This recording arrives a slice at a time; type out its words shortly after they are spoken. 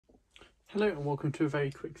Hello and welcome to a very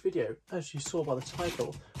quick video. As you saw by the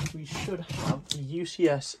title, we should have the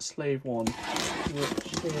UCS Slave 1,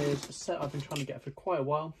 which is a set I've been trying to get for quite a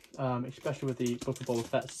while, especially with the Book of Boba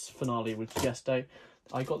Fett's finale with yesterday.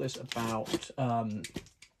 I got this about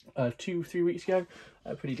 2-3 weeks ago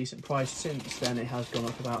at a pretty decent price. Since then it has gone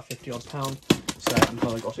up about £50 odd, so I'm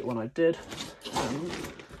glad I got it when I did.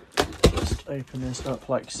 Just open this up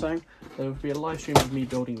like so. There will be a live stream of me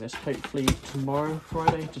building this hopefully tomorrow,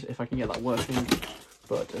 Friday, just if I can get that working.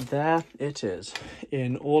 But there it is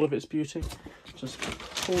in all of its beauty. Just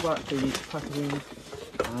pull back the packaging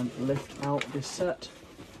and lift out this set.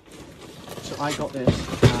 So I got this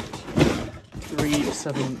at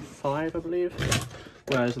 $375, I believe,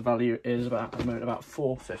 whereas the value is about at the moment about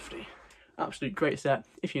 $450. Absolute great set.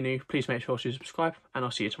 If you're new, please make sure to subscribe, and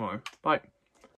I'll see you tomorrow. Bye.